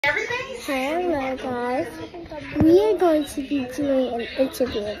Hello guys, we are going to be doing an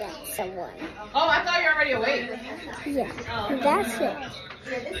interview about someone. Oh, I thought you were already awake. Yeah, that's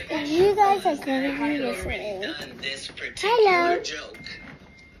it. You guys are going to be listening. Hello.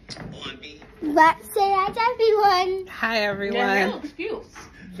 But say hi to everyone. Hi, everyone.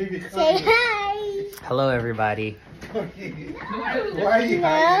 Say hi. Hello, everybody. Hello.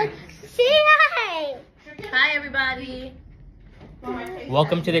 Say hi. Hi, everybody.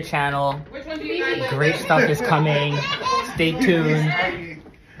 Welcome to the channel. Which one do you guys Great stuff is coming. Stay tuned.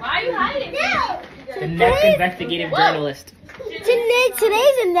 Why are you hiding? The next investigative journalist.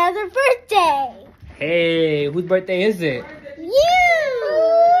 Today's another birthday. Hey, whose birthday is it? You.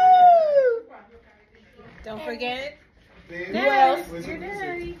 Don't forget. Who else?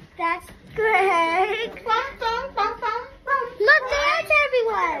 That's great. Look, there's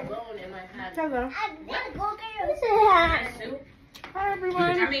everyone. Hello. Say hi.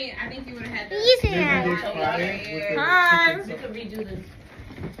 I think you would have had to. You say hi. Hi. We could redo this.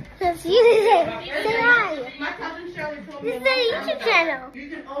 Yes, you say hi. My cousin Shirley told This is a YouTube channel. you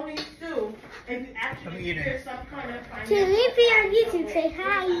can only sue if you actually hear some kind of To me be on YouTube, say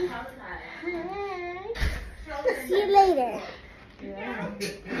hi. Hi. See you later.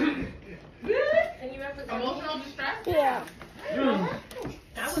 emotional distress. Yeah.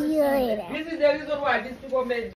 See you later. This is the reason why this people made